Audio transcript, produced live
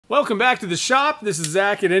Welcome back to the shop. This is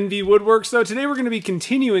Zach at NV Woodworks. So today we're going to be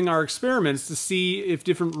continuing our experiments to see if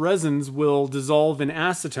different resins will dissolve in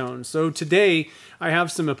acetone. So today I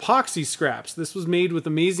have some epoxy scraps. This was made with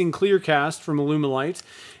amazing clear cast from Alumilite,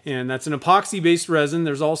 and that's an epoxy based resin.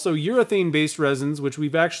 There's also urethane based resins, which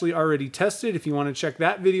we've actually already tested. If you want to check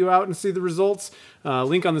that video out and see the results,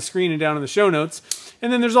 link on the screen and down in the show notes.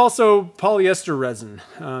 And then there's also polyester resin,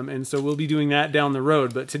 and so we'll be doing that down the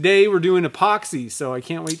road. But today we're doing epoxy, so I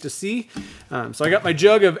can't wait to see. So I got my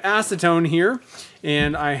jug of acetone here,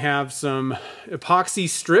 and I have some epoxy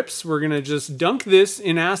strips. We're gonna just dunk this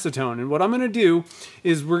in acetone, and what I'm gonna do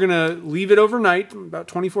is we're gonna leave it overnight, about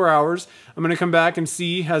 24 hours. I'm gonna come back and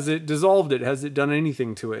see, has it dissolved it? Has it done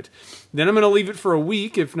anything to it? Then I'm gonna leave it for a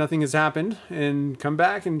week if nothing has happened, and come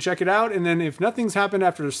back and check it out. And then if nothing's happened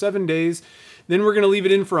after 7 days, then we're going to leave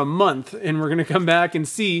it in for a month, and we're going to come back and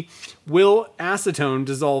see, will acetone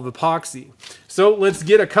dissolve epoxy? So let's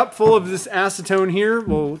get a cup full of this acetone here.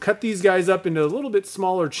 We'll cut these guys up into a little bit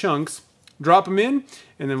smaller chunks, drop them in,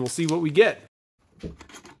 and then we'll see what we get.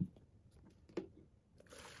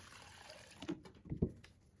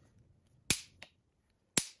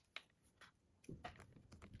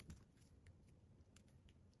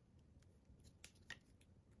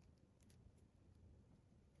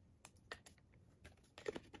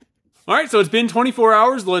 All right, so it's been 24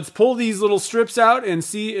 hours. Let's pull these little strips out and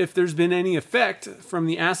see if there's been any effect from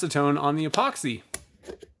the acetone on the epoxy.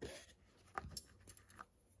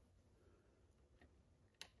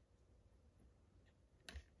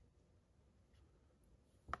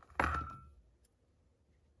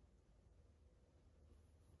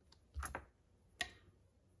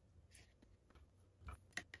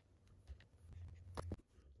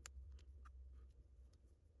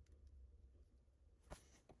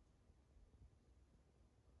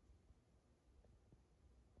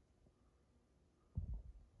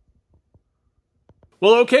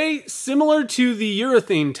 Well, okay, similar to the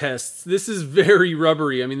urethane tests, this is very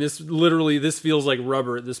rubbery. I mean, this feels like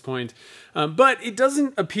rubber at this point. But it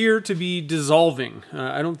doesn't appear to be dissolving.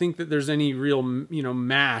 I don't think that there's any real,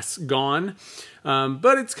 mass gone.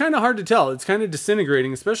 But it's kind of hard to tell. It's kind of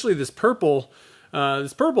disintegrating, especially this purple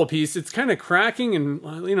piece. It's kind of cracking and,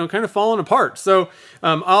 kind of falling apart. So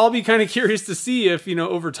I'll be kind of curious to see if,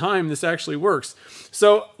 over time this actually works.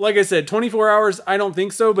 So like I said, 24 hours, I don't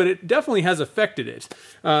think so, but it definitely has affected it.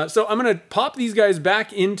 So I'm going to pop these guys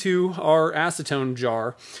back into our acetone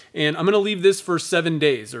jar, and I'm going to leave this for 7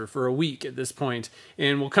 days or for a week at this point.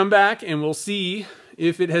 And we'll come back and we'll see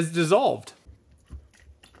if it has dissolved.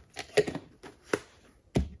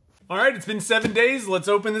 All right, it's been 7 days. Let's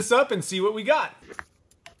open this up and see what we got.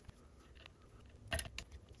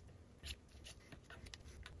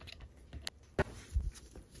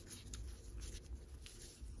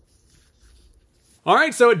 All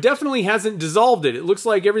right, so it definitely hasn't dissolved it. It looks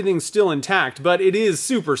like everything's still intact, but it is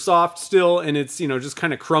super soft still, and it's, just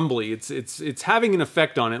kind of crumbly. It's having an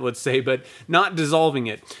effect on it, let's say, but not dissolving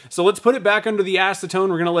it. So let's put it back under the acetone.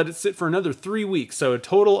 We're gonna let it sit for another 3 weeks, so a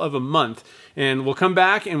total of a month. And we'll come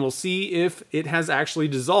back and we'll see if it has actually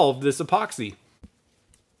dissolved this epoxy.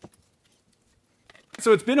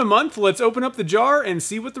 So it's been a month. Let's open up the jar and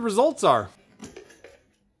see what the results are.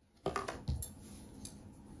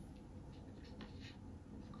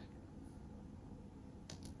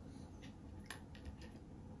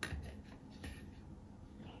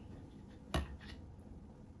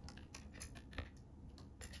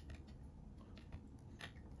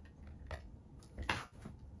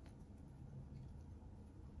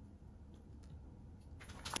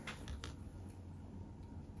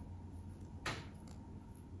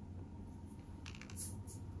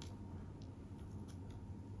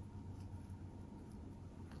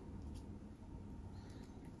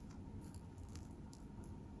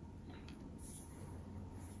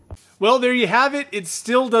 Well, there you have it. It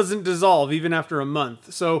still doesn't dissolve even after a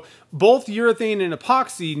month. So both urethane and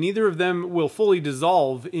epoxy, neither of them will fully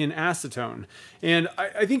dissolve in acetone. And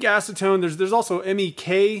I think acetone, there's also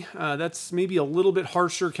MEK. That's maybe a little bit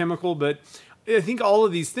harsher chemical, but I think all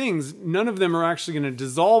of these things, none of them are actually going to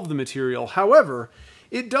dissolve the material. However,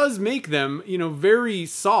 it does make them, very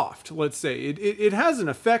soft, let's say. It has an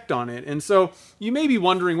effect on it. And so you may be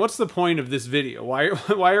wondering, what's the point of this video?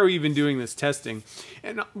 Why are we even doing this testing?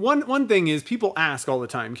 And one thing is, people ask all the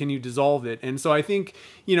time, can you dissolve it? And so I think,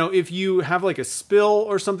 if you have like a spill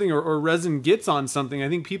or something, or resin gets on something, I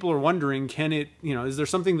think people are wondering, can it, is there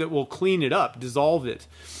something that will clean it up, dissolve it?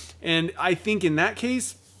 And I think in that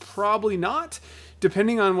case, probably not.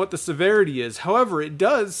 depending on what the severity is. However, it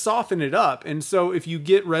does soften it up. And so if you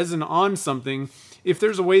get resin on something, if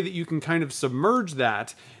there's a way that you can kind of submerge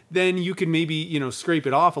that, then you can maybe, you know, scrape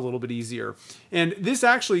it off a little bit easier. And this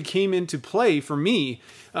actually came into play for me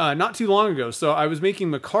not too long ago. So I was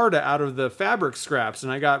making micarta out of the fabric scraps,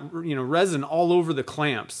 and I got, you know, resin all over the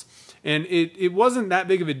clamps. And it wasn't that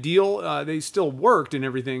big of a deal. They still worked and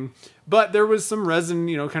everything, but there was some resin,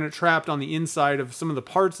 you know, kind of trapped on the inside of some of the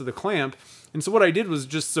parts of the clamp. And so what I did was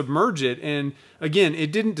just submerge it. And again,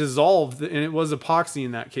 it didn't dissolve, and it was epoxy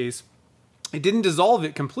in that case. It didn't dissolve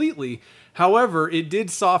it completely. However, it did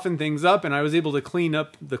soften things up, and I was able to clean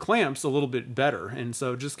up the clamps a little bit better. And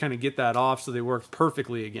so just kind of get that off so they worked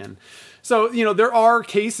perfectly again. So, you know, there are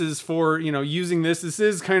cases for, you know, using this. This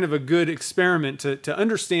is kind of a good experiment to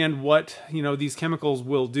understand what, you know, these chemicals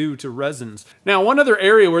will do to resins. Now, one other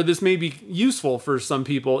area where this may be useful for some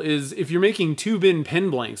people is if you're making tube-in pen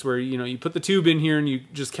blanks, where, you know, you put the tube in here and you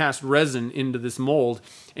just cast resin into this mold,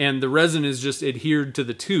 and the resin is just adhered to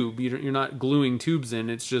the tube. You're not gluing tubes in.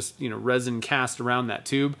 It's just, you know, resin cast around that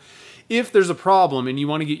tube. If there's a problem and you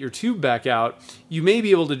want to get your tube back out, you may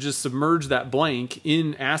be able to just submerge that blank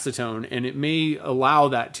in acetone, and it may allow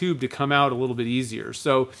that tube to come out a little bit easier.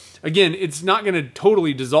 So again, it's not going to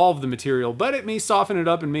totally dissolve the material, but it may soften it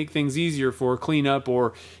up and make things easier for cleanup,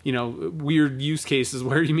 or, you know, weird use cases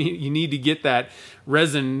where you need to get that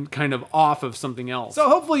resin kind of off of something else. So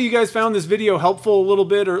hopefully you guys found this video helpful a little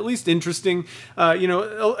bit, or at least interesting. You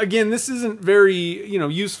know, again, this isn't very, you know,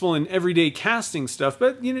 useful in everyday casting stuff,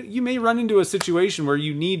 but, you know, you may run into a situation where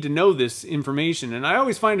you need to know this information. And I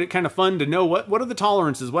always find it kind of fun to know what are the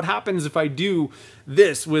tolerances? What happens if I do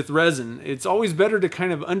this with resin? It's always better to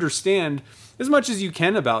kind of understand as much as you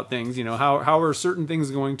can about things. You know, how are certain things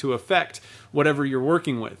going to affect whatever you're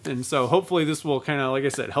working with? And so hopefully this will kind of, like I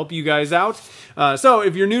said, help you guys out. So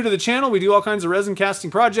if you're new to the channel, we do all kinds of resin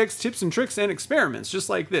casting projects, tips and tricks, and experiments just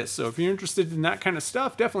like this. So if you're interested in that kind of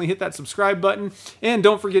stuff, definitely hit that subscribe button, and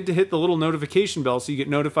don't forget to hit the little notification bell so you get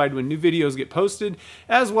notified when new videos get posted,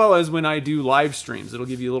 as well as when I do live streams. It'll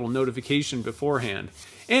give you a little notification beforehand.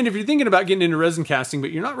 And if you're thinking about getting into resin casting,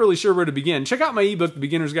 but you're not really sure where to begin, check out my ebook, The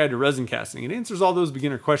Beginner's Guide to Resin Casting. It answers all those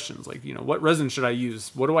beginner questions, like, you know, what resin should I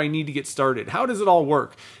use? What do I need to get started? How does it all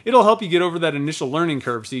work? It'll help you get over that initial learning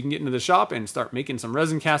curve so you can get into the shop and start making some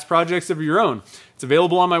resin cast projects of your own. It's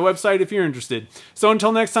available on my website if you're interested. So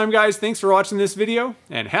until next time, guys, thanks for watching this video,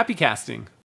 and happy casting!